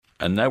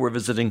And now we're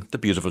visiting the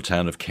beautiful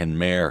town of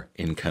Kenmare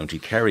in County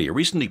Kerry. A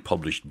recently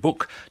published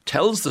book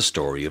tells the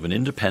story of an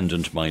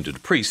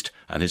independent-minded priest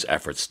and his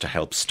efforts to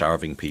help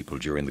starving people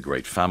during the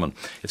Great Famine.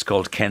 It's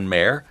called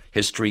Kenmare,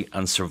 History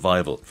and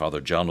Survival,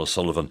 Father John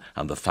O'Sullivan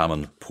and the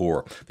Famine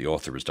Poor. The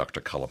author is Dr.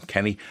 Colum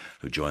Kenny,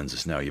 who joins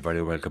us now. You're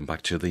very welcome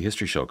back to the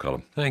History Show,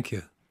 Colum. Thank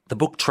you. The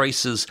book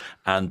traces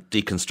and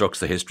deconstructs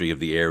the history of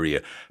the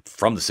area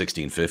from the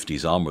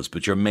 1650s onwards,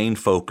 but your main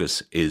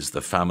focus is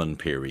the famine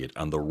period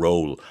and the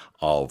role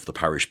of the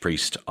parish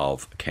priest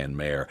of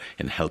Kenmare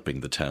in helping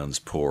the town's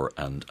poor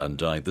and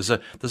dying. There's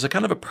a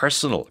kind of a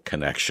personal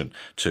connection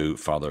to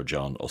Father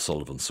John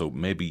O'Sullivan, so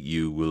maybe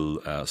you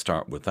will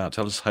start with that.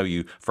 Tell us how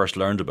you first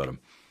learned about him.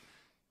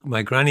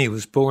 My granny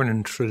was born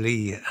in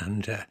Tralee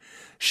and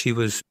she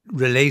was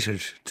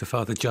related to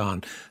Father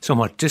John,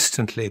 somewhat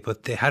distantly,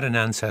 but they had an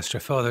ancestor.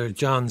 Father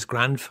John's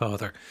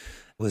grandfather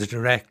was a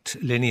direct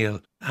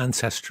lineal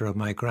ancestor of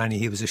my granny.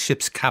 He was a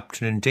ship's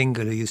captain in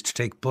Dingle who used to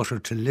take butter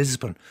to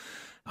Lisbon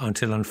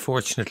until,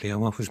 unfortunately, on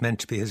what was meant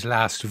to be his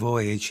last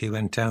voyage, he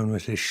went down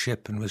with his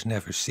ship and was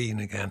never seen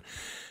again.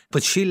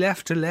 But she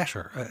left a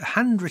letter, a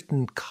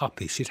handwritten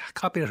copy. She'd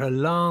copied a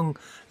long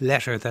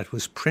letter that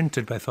was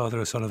printed by Father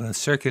O'Sullivan and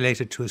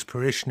circulated to his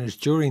parishioners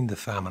during the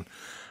famine.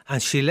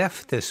 And she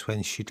left this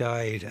when she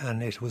died,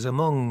 and it was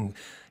in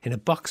a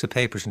box of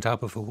papers on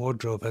top of a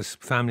wardrobe, as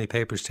family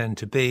papers tend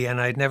to be,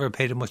 and I'd never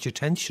paid it much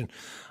attention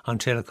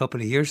until a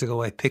couple of years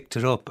ago I picked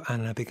it up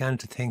and I began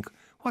to think,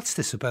 what's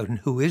this about and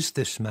who is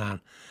this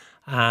man?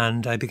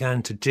 And I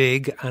began to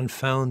dig and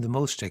found the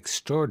most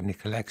extraordinary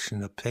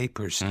collection of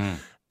papers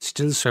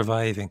still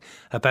surviving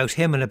about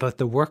him and about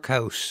the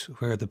workhouse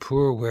where the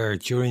poor were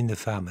during the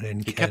famine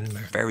in Kenmare. He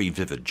kept very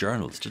vivid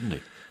journals, didn't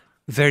he?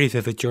 Very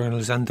vivid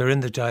journals, and they're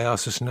in the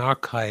diocesan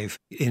archive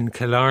in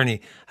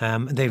Killarney.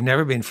 They've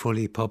never been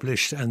fully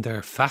published, and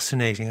they're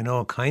fascinating in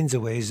all kinds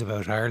of ways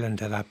about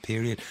Ireland at that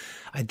period.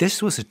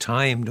 This was a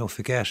time, don't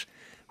forget,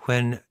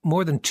 when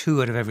more than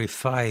 2 out of every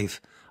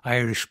 5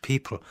 Irish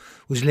people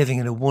was living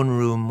in a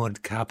one-room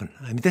mud cabin.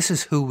 I mean, this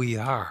is who we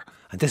are.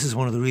 And this is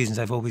one of the reasons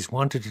I've always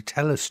wanted to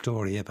tell a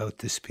story about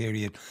this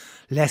period,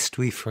 lest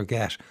we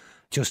forget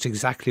just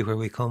exactly where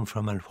we come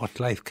from and what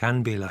life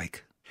can be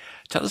like.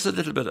 Tell us a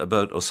little bit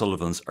about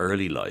O'Sullivan's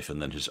early life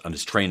and then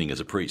his training as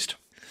a priest.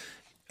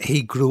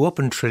 He grew up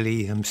in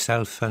Tralee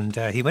himself, and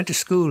he went to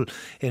school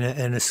in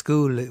a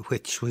school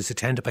which was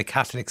attended by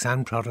Catholics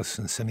and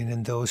Protestants. I mean,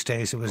 in those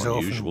days it was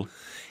unusual.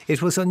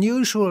 It was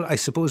unusual, I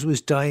suppose. It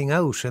was dying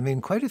out. I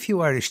mean, quite a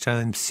few Irish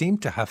towns seem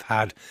to have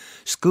had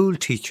school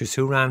teachers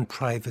who ran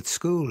private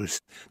schools.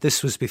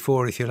 This was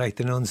before, if you like,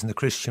 the nuns and the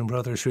Christian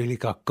Brothers really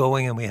got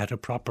going, and we had a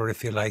proper,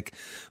 if you like,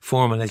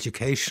 formal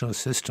educational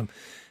system.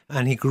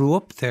 And he grew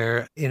up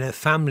there in a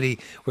family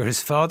where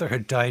his father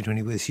had died when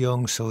he was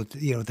young, so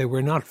they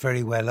were not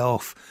very well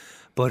off.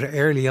 But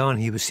early on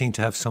he was seen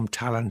to have some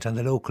talent, and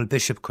the local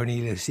bishop,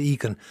 Cornelius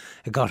Egan,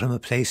 got him a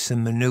place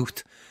in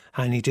Maynooth,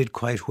 and he did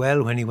quite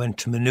well when he went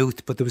to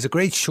Maynooth. But there was a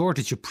great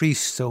shortage of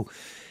priests, so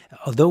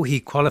although he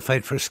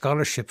qualified for a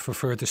scholarship for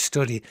further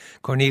study,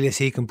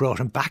 Cornelius Egan brought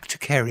him back to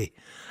Kerry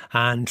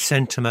and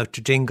sent him out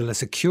to Dingle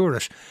as a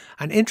curate.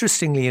 And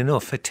interestingly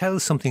enough, it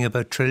tells something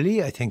about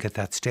Tralee, I think, at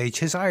that stage.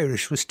 His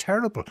Irish was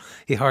terrible.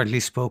 He hardly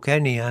spoke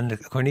any, and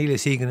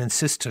Cornelius Egan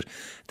insisted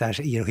that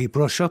he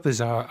brush up his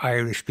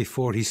Irish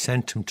before he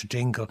sent him to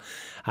Dingle.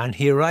 And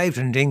he arrived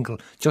in Dingle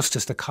just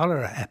as the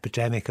cholera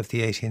epidemic of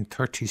the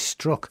 1830s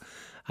struck.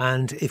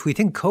 And if we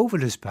think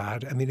COVID is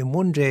bad, I mean, in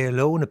one day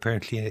alone,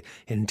 apparently,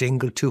 in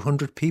Dingle,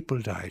 200 people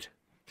died.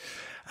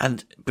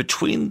 And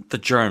between the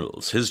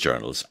journals, his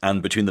journals,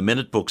 and between the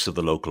minute books of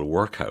the local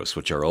workhouse,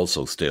 which are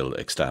also still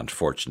extant,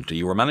 fortunately,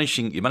 you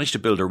managed to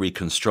build a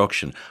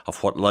reconstruction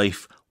of what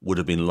life would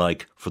have been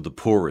like for the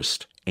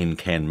poorest in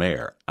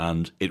Kenmare,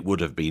 and it would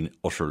have been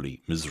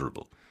utterly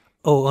miserable.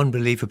 Oh,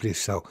 unbelievably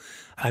so.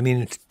 I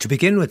mean, to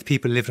begin with,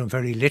 people lived on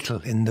very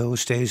little in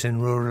those days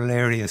in rural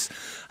areas.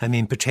 I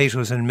mean,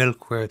 potatoes and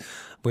milk were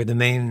the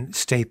main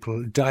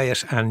staple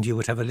diet, and you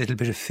would have a little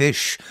bit of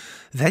fish.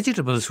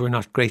 Vegetables were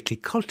not greatly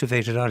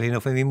cultivated, oddly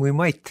enough. I mean, we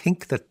might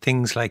think that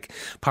things like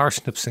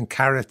parsnips and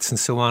carrots and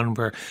so on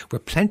were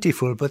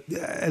plentiful, but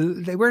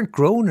they weren't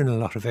grown in a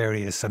lot of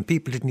areas, and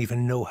people didn't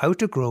even know how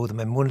to grow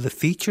them. And one of the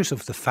features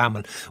of the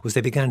famine was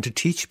they began to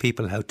teach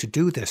people how to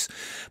do this.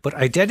 But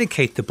I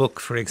dedicate the book,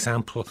 for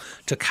example,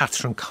 to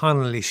Catherine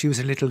Connolly. She was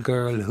a little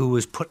girl who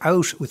was put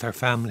out with her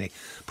family,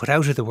 put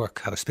out of the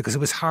workhouse, because it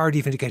was hard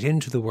even to get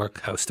into the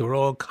workhouse. There were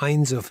all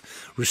kinds of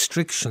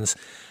restrictions.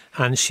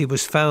 And she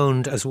was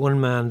found, as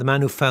the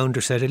man who found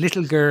her said, a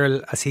little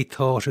girl, as he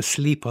thought,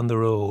 asleep on the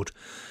road.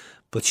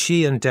 But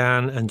she and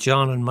Dan and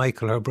John and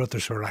Michael, her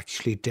brothers, were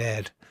actually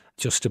dead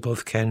just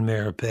above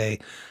Kenmare Bay.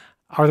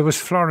 Or there was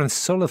Florence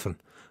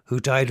Sullivan, who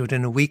died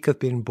within a week of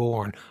being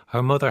born.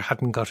 Her mother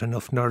hadn't got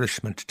enough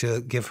nourishment to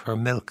give her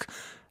milk.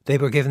 They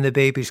were giving the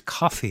babies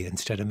coffee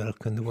instead of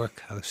milk in the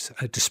workhouse,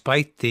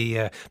 despite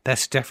the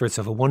best efforts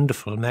of a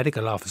wonderful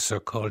medical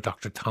officer called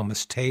Dr.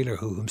 Thomas Taylor,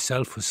 who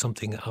himself was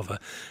something of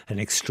an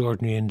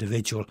extraordinary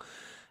individual.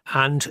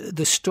 And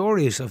the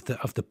stories of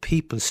the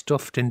people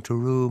stuffed into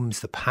rooms,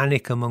 the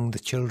panic among the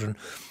children,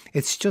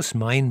 it's just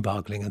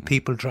mind-boggling, and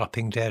people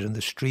dropping dead in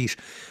the street.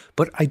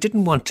 But I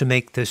didn't want to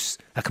make this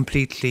a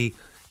completely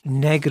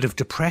negative,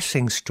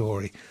 depressing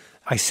story.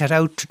 I set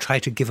out to try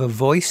to give a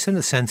voice, in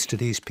a sense, to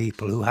these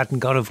people who hadn't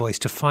got a voice,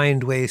 to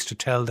find ways to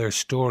tell their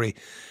story.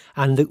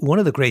 And one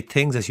of the great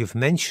things, as you've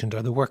mentioned,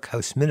 are the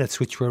workhouse minutes,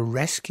 which were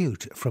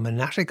rescued from an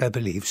attic, I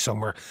believe,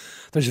 somewhere.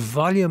 There's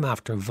volume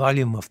after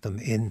volume of them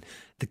in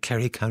the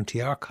Kerry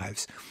County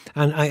Archives.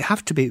 And I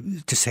have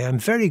to say I'm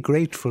very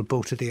grateful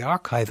both to the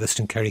archivist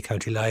in Kerry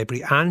County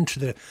Library and to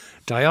the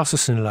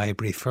Diocesan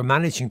Library for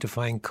managing to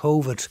find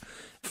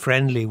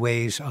COVID-friendly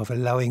ways of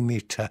allowing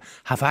me to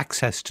have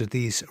access to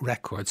these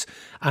records.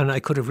 And I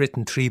could have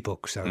written 3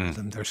 books out of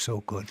them. They're so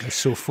good. They're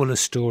so full of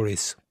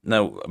stories.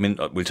 Now, I mean,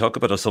 we'll talk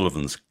about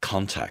O'Sullivan's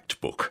contact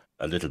book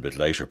a little bit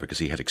later, because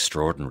he had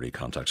extraordinary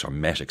contacts or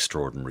met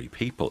extraordinary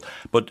people.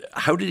 But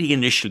how did he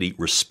initially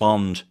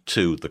respond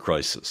to the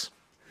crisis?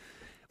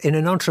 In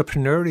an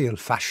entrepreneurial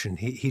fashion.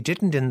 He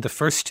didn't, in the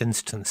first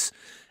instance,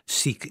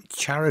 seek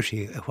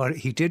charity.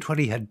 He did what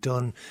he had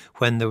done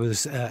when there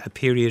was a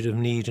period of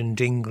need in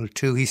Dingle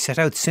too. He set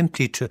out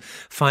simply to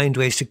find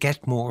ways to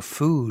get more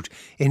food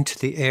into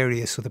the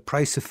area, so the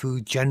price of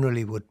food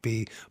generally would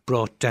be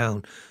brought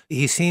down.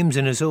 He seems,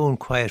 in his own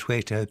quiet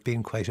way, to have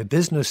been quite a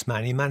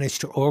businessman. He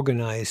managed to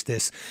organise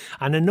this,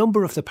 and a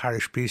number of the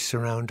parish priests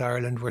around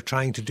Ireland were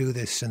trying to do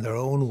this in their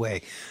own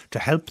way to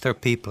help their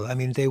people. I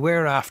mean, they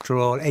were, after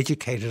all,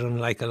 educated,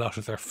 unlike a lot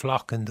of their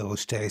flock in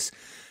those days.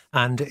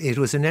 And it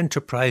was an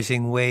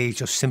enterprising way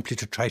just simply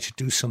to try to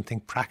do something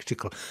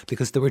practical,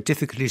 because there were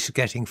difficulties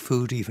getting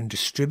food even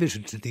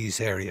distributed to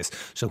these areas.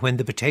 So when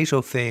the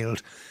potato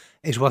failed,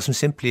 it wasn't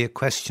simply a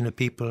question of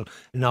people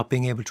not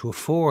being able to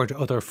afford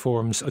other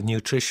forms of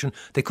nutrition.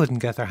 They couldn't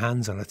get their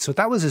hands on it. So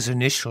that was his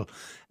initial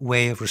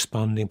way of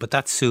responding, but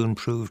that soon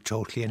proved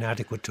totally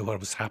inadequate to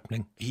what was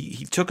happening.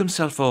 He took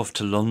himself off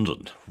to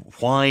London.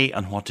 Why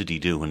and what did he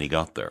do when he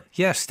got there?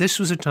 Yes, this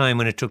was a time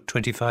when it took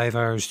 25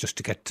 hours just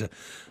to get to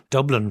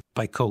Dublin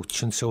by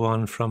coach and so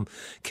on from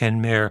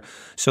Kenmare.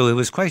 So it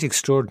was quite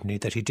extraordinary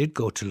that he did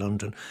go to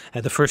London.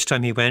 The first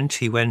time he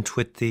went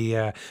with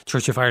the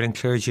Church of Ireland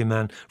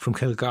clergyman from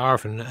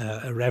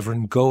Kilgarvan,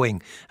 Reverend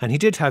Going. And he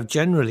did have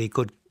generally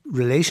good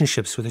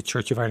relationships with the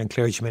Church of Ireland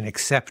clergymen,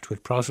 except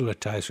with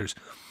proselytisers.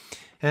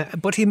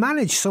 But he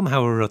managed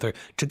somehow or other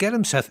to get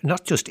himself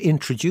not just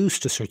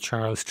introduced to Sir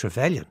Charles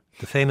Trevelyan,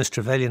 the famous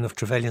Trevelyan of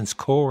Trevelyan's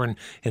Corn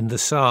in the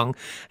song,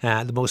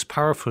 the most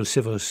powerful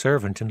civil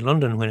servant in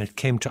London when it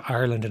came to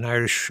Ireland and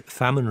Irish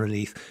famine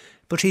relief.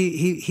 But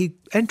he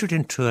entered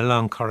into a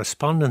long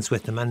correspondence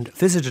with him and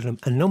visited him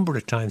a number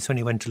of times when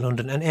he went to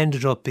London, and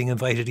ended up being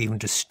invited even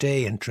to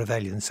stay in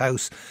Trevelyan's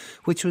house,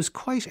 which was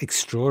quite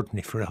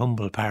extraordinary for a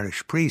humble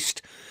parish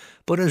priest.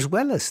 But as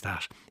well as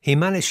that, he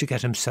managed to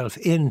get himself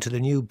into the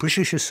new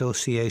British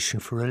Association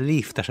for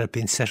Relief that had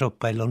been set up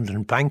by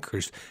London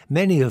bankers,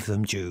 many of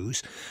them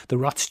Jews, the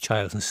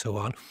Rothschilds and so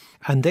on.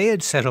 And they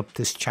had set up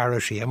this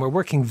charity and were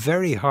working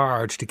very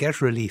hard to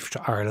get relief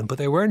to Ireland, but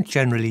they weren't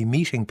generally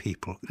meeting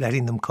people,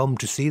 letting them come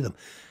to see them.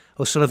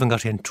 O'Sullivan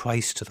got in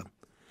twice to them.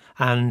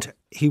 And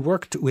he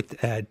worked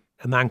with a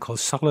man called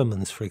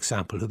Solomons, for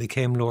example, who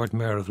became Lord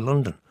Mayor of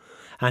London.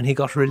 And he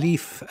got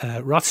relief.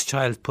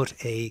 Rothschild put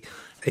a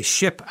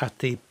ship at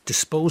the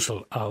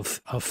disposal of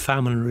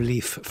famine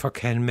relief for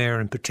Kenmare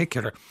in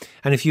particular.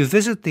 And if you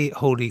visit the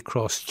Holy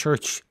Cross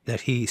Church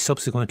that he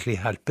subsequently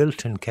had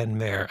built in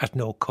Kenmare at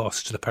no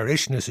cost to the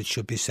parishioners, it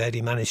should be said,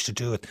 he managed to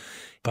do it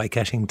by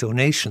getting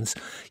donations,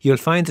 you'll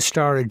find the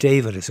Star of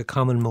David as a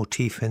common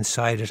motif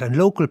inside it. And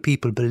local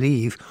people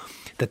believe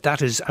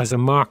that is as a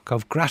mark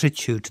of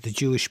gratitude to the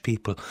Jewish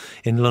people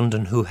in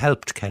London who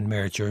helped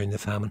Kenmare during the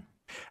famine.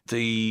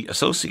 The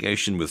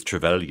association with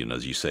Trevelyan,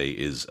 as you say,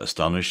 is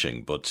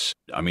astonishing, but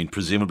I mean,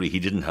 presumably he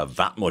didn't have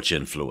that much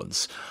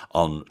influence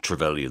on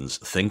Trevelyan's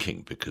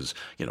thinking because,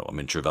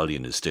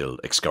 Trevelyan is still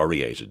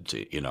excoriated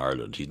in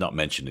Ireland. He's not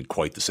mentioned in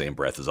quite the same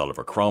breath as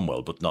Oliver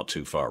Cromwell, but not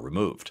too far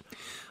removed.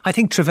 I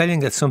think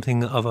Trevelyan gets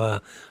something of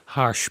a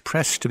harsh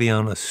press, to be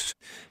honest.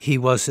 He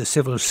was a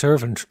civil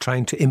servant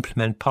trying to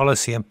implement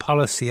policy, and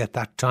policy at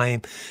that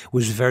time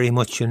was very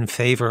much in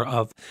favour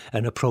of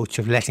an approach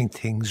of letting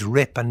things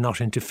rip and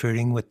not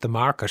interfering with the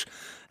market.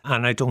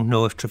 And I don't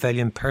know if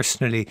Trevelyan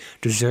personally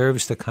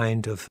deserves the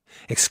kind of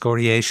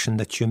excoriation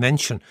that you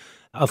mention.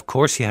 Of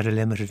course, he had a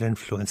limited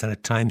influence, and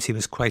at times he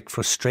was quite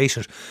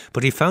frustrated.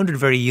 But he found it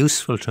very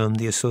useful to him,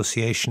 the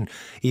association,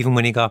 even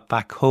when he got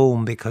back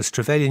home, because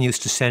Trevelyan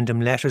used to send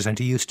him letters and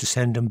he used to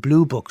send him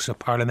blue books of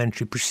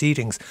parliamentary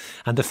proceedings.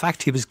 And the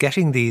fact he was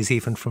getting these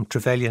even from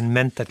Trevelyan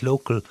meant that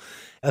local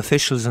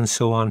officials and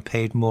so on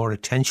paid more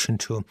attention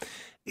to him.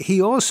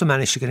 He also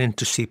managed to get in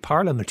to see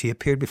Parliament. He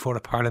appeared before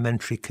a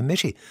parliamentary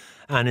committee,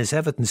 and his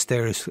evidence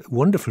there is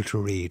wonderful to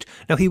read.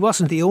 Now, he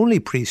wasn't the only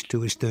priest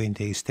who was doing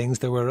these things.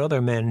 There were other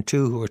men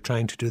too who were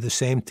trying to do the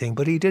same thing,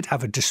 but he did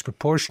have a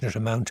disproportionate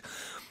amount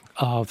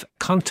of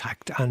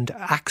contact and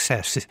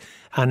access,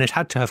 and it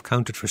had to have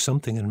counted for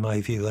something in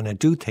my view, and I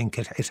do think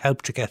it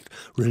helped to get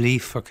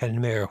relief for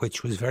Kenmare,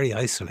 which was very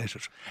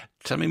isolated.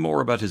 Tell me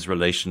more about his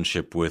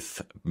relationship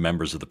with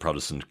members of the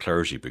Protestant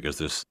clergy, because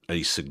there's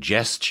a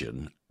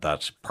suggestion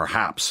that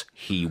perhaps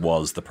he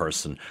was the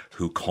person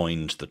who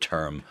coined the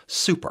term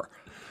super.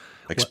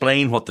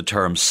 Explain what the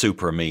term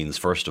super means,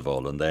 first of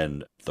all, and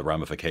then the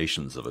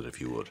ramifications of it,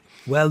 if you would.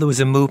 Well, there was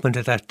a movement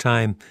at that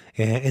time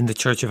in the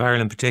Church of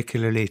Ireland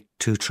particularly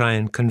to try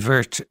and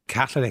convert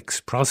Catholics,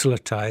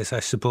 proselytise,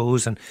 I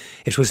suppose, and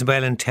it was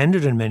well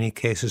intended in many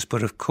cases,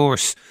 but of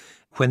course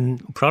when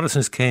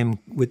Protestants came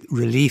with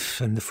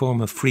relief in the form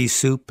of free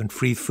soup and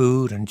free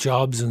food and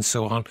jobs and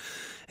so on,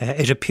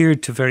 it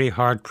appeared to very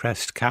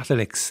hard-pressed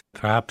Catholics,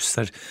 perhaps,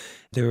 that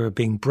they were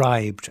being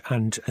bribed,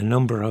 and a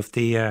number of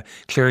the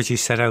clergy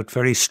set out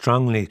very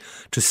strongly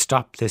to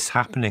stop this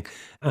happening,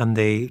 and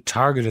they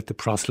targeted the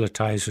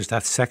proselytisers,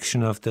 that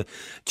section of the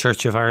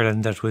Church of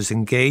Ireland that was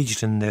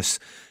engaged in this.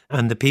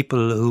 And the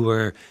people who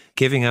were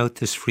giving out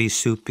this free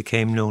soup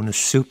became known as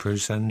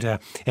supers, and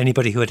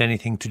anybody who had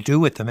anything to do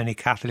with them, any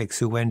Catholics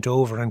who went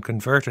over and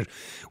converted,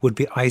 would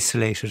be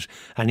isolated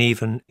and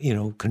even,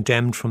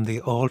 condemned from the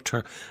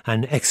altar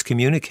and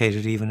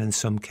excommunicated even in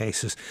some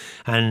cases.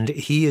 And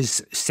he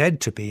is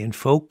said to be, in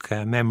folk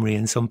memory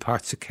in some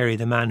parts of Kerry,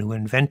 the man who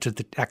invented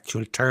the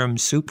actual term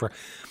super.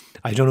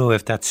 I don't know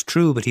if that's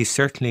true, but he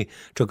certainly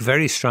took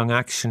very strong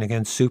action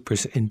against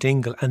supers in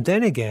Dingle. And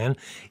then again,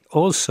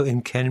 also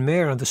in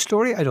Kenmare. And the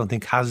story, I don't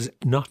think, has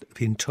not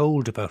been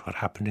told about what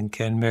happened in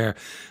Kenmare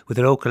with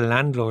the local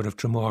landlord of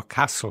Dromore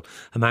Castle,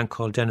 a man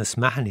called Dennis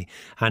Mahoney,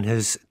 and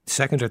his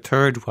second or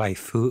third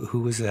wife,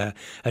 who was a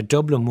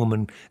Dublin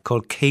woman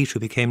called Kate, who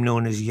became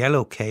known as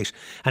Yellow Kate.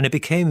 And it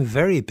became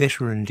very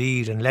bitter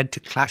indeed and led to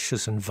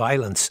clashes and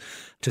violence,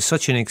 to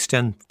such an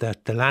extent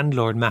that the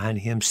landlord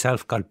Mahoney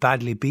himself got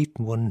badly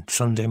beaten one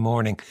Sunday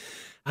morning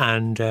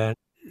and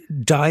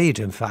died,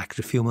 in fact,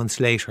 a few months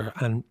later.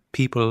 And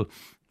people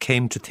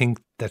came to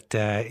think that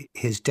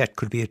his death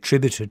could be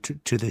attributed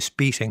to this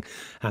beating.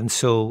 And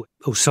so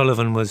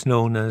O'Sullivan was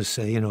known as,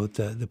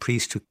 the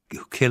priest who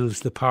kills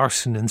the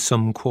parson in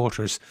some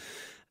quarters.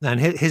 And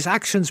his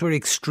actions were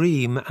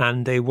extreme,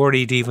 and they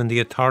worried even the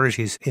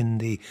authorities in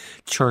the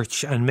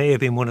church, and may have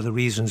been one of the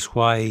reasons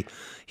why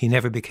he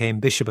never became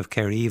Bishop of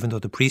Kerry, even though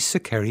the priests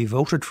of Kerry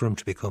voted for him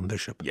to become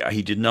bishop. Yeah,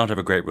 he did not have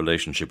a great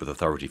relationship with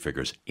authority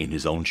figures in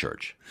his own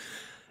church.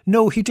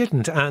 No, he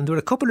didn't. And there were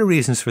a couple of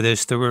reasons for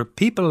this. There were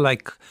people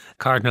like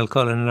Cardinal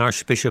Cullen and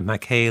Archbishop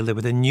MacHale. They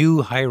were the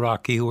new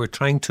hierarchy who were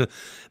trying to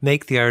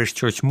make the Irish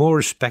Church more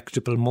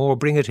respectable,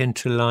 bring it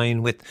into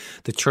line with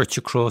the Church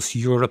across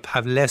Europe,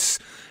 have less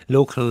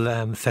local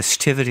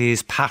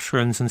festivities,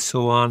 patterns and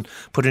so on,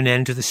 put an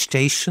end to the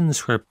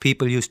stations where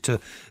people used to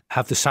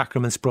have the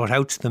sacraments brought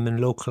out to them in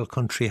local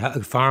country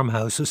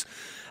farmhouses.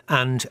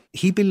 And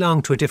he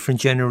belonged to a different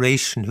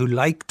generation who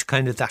liked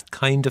that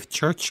kind of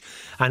church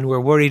and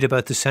were worried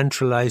about the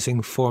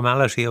centralising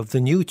formality of the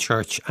new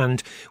church.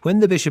 And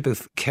when the Bishop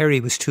of Kerry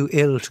was too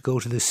ill to go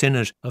to the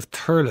Synod of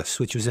Thurles,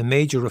 which was a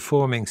major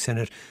reforming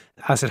synod,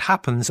 as it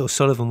happens,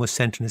 O'Sullivan was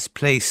sent in his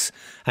place,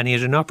 and he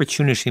had an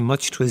opportunity,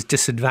 much to his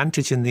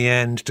disadvantage in the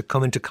end, to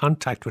come into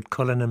contact with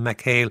Cullen and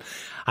MacHale,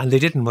 and they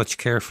didn't much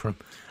care for him.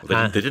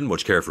 Well, they didn't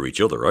much care for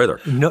each other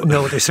either.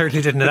 No, they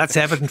certainly didn't. And that's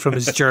evident from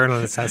his journal,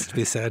 it has to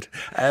be said.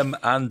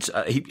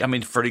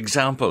 For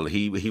example,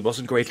 he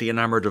wasn't greatly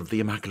enamoured of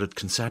the Immaculate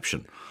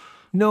Conception.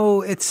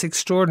 No, it's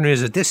extraordinary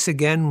that this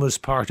again was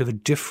part of a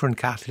different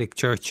Catholic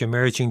Church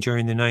emerging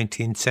during the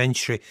 19th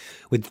century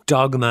with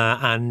dogma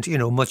and,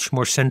 much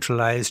more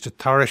centralised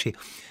authority.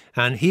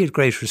 And he had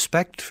great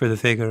respect for the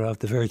figure of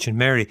the Virgin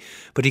Mary,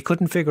 but he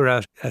couldn't figure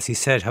out, as he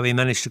said, how he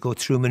managed to go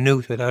through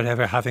minute without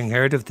ever having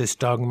heard of this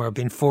dogma or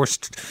being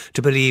forced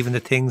to believe in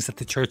the things that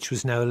the Church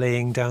was now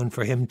laying down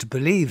for him to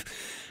believe.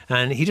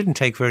 And he didn't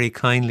take very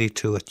kindly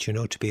to it,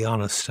 to be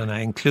honest. And I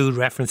include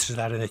reference to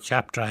that in a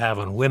chapter I have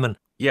on women.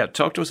 Yeah,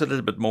 talk to us a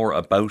little bit more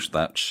about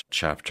that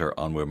chapter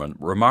on women.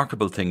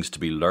 Remarkable things to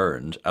be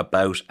learned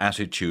about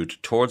attitude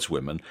towards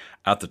women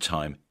at the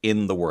time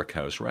in the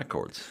workhouse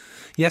records.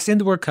 Yes, in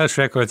the workhouse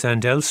records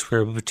and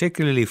elsewhere, but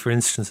particularly, for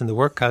instance, in the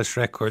workhouse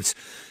records,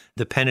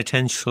 the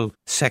penitential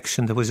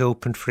section that was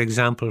opened, for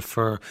example,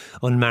 for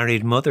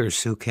unmarried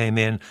mothers who came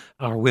in,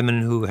 or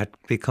women who had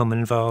become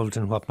involved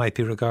in what might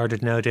be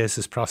regarded nowadays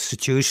as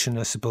prostitution,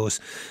 I suppose,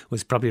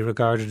 was probably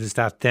regarded as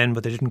that then,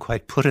 but they didn't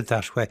quite put it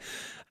that way.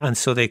 And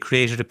so they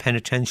created a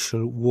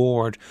penitential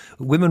ward.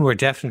 Women were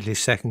definitely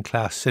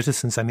second-class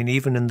citizens. I mean,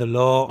 even in the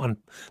law on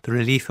the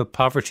relief of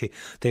poverty,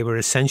 they were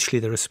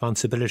essentially the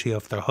responsibility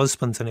of their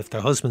husbands. And if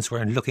their husbands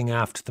weren't looking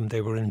after them,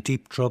 they were in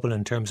deep trouble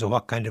in terms of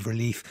what kind of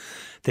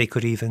relief they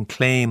could even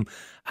claim.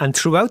 And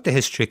throughout the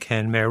history of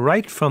Kenmare,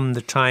 right from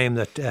the time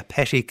that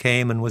Petty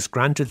came and was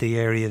granted the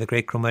area, the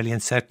great Cromwellian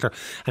settler,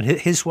 and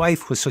his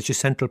wife was such a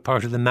central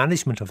part of the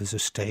management of his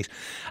estate,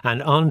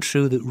 and on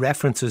through the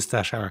references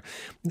that are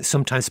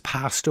sometimes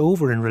passed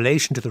over in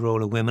relation to the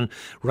role of women,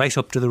 right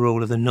up to the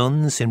role of the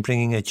nuns in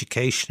bringing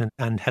education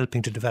and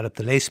helping to develop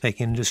the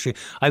lace-making industry.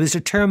 I was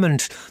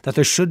determined that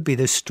there should be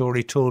this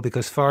story told,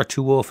 because far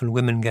too often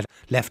women get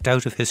left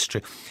out of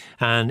history.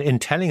 And in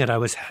telling it, I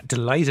was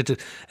delighted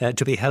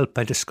to be helped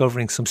by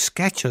discovering some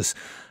sketches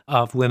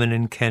of women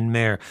in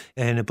Kenmare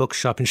in a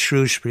bookshop in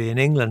Shrewsbury in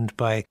England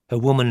by a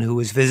woman who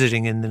was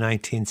visiting in the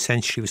 19th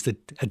century. It was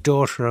a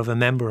daughter of a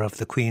member of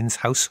the Queen's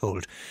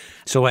household.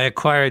 So I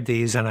acquired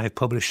these and I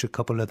published a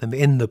couple of them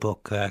in the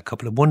book, a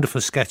couple of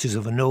wonderful sketches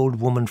of an old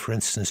woman, for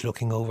instance,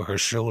 looking over her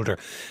shoulder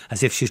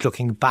as if she's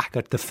looking back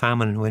at the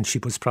famine when she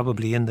was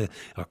probably or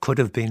could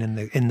have been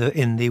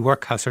in the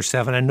workhouse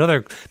herself. And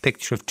another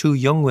picture of two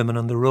young women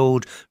on the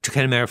road to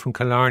Kenmare from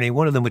Killarney,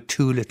 one of them with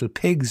two little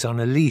pigs on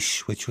a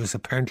leash, which was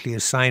apparently a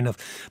sign of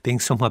being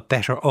somewhat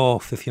better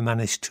off if you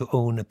managed to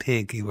own a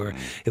pig.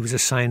 It was a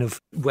sign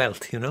of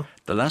wealth, you know.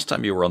 The last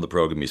time you were on the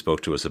programme, you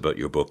spoke to us about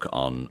your book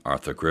on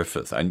Arthur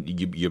Griffith, and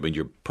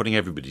you're putting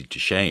everybody to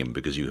shame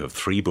because you have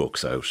 3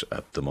 books out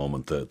at the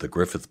moment. The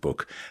Griffith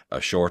book,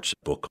 a short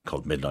book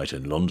called Midnight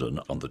in London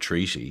on the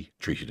treaty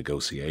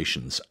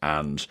negotiations,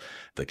 and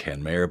the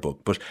Kenmare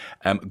book. But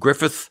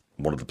Griffith,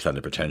 one of the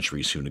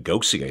plenipotentiaries who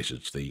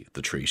negotiated the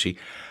treaty.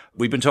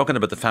 We've been talking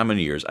about the famine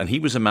years, and he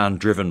was a man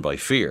driven by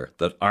fear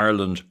that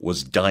Ireland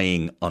was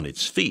dying on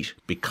its feet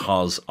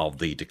because of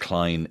the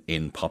decline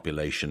in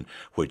population,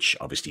 which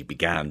obviously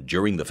began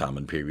during the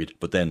famine period,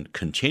 but then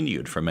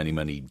continued for many,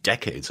 many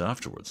decades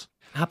afterwards.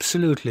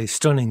 Absolutely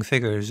stunning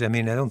figures. I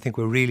mean, I don't think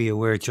we're really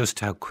aware just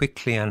how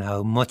quickly and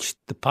how much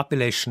the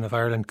population of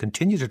Ireland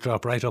continued to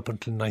drop right up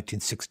until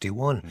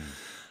 1961.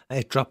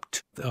 It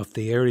dropped of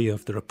the area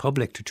of the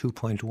Republic to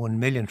 2.1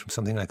 million from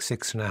something like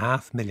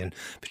 6.5 million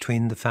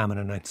between the famine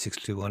and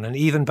 1961. And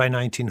even by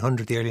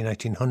 1900, the early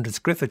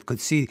 1900s, Griffith could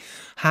see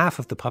half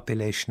of the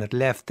population had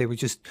left. They were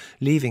just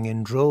leaving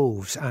in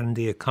droves, and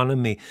the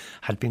economy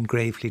had been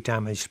gravely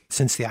damaged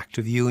since the Act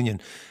of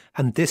Union.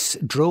 And this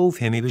drove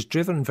him. He was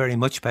driven very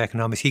much by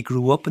economics. He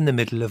grew up in the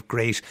middle of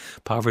great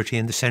poverty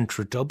in the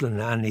centre of Dublin,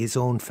 and his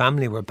own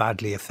family were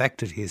badly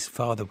affected. His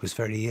father was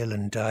very ill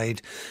and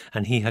died,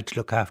 and he had to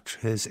look after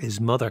his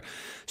mother.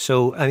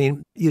 So, I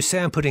mean, you say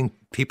I'm putting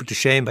people to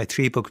shame by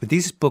 3 books, but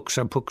these books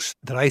are books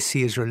that I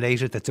see as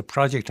related. That's a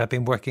project I've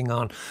been working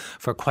on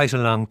for quite a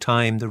long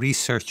time, the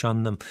research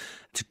on them,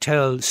 to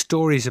tell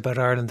stories about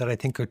Ireland that I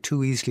think are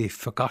too easily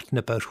forgotten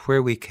about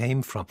where we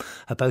came from,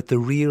 about the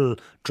real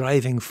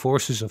driving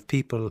forces of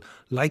people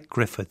like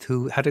Griffith,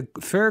 who had a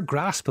fair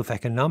grasp of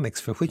economics,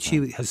 for which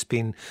he has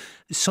been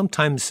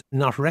sometimes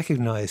not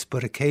recognised,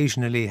 but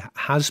occasionally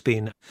has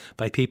been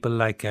by people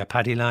like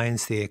Paddy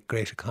Lyons, the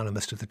great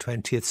economist of the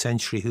 20th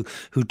century,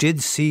 who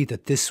did see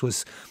that this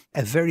was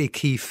a very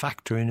key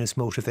factor in his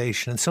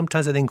motivation. And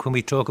sometimes I think when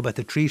we talk about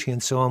the treaty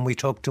and so on, we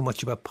talk too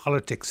much about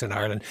politics in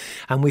Ireland,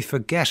 and we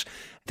forget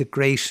the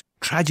great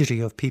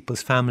tragedy of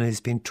people's families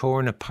being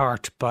torn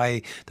apart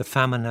by the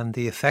famine and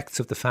the effects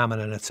of the famine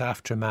and its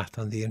aftermath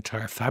on the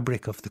entire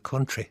fabric of the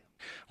country.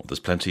 Well, there's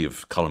plenty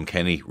of Colum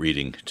Kenny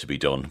reading to be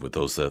done with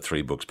those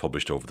 3 books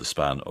published over the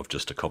span of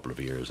just a couple of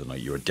years, and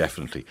you're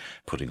definitely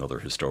putting other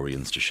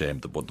historians to shame.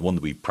 The one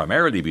that we've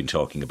primarily been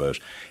talking about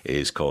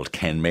is called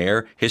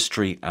Kenmare,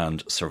 History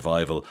and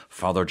Survival,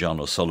 Father John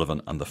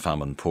O'Sullivan and the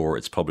Famine Poor.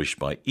 It's published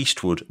by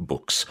Eastwood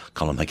Books.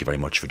 Colum, thank you very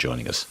much for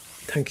joining us.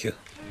 Thank you.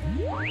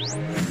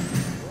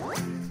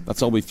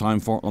 That's all we've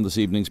time for on this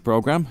evening's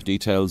programme.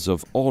 Details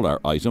of all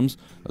our items,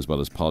 as well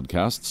as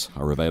podcasts,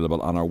 are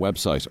available on our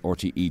website,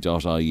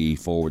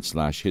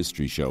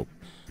 rte.ie/history show.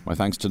 My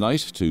thanks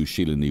tonight to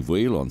Sheila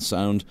Nivuil on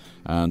sound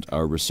and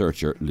our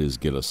researcher Liz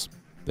Gillis.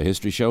 The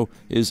History Show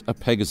is a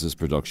Pegasus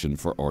production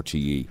for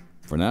RTE.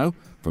 For now,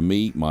 from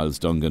me, Myles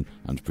Dungan,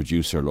 and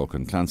producer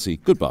Lorcan Clancy,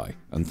 goodbye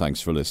and thanks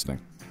for listening.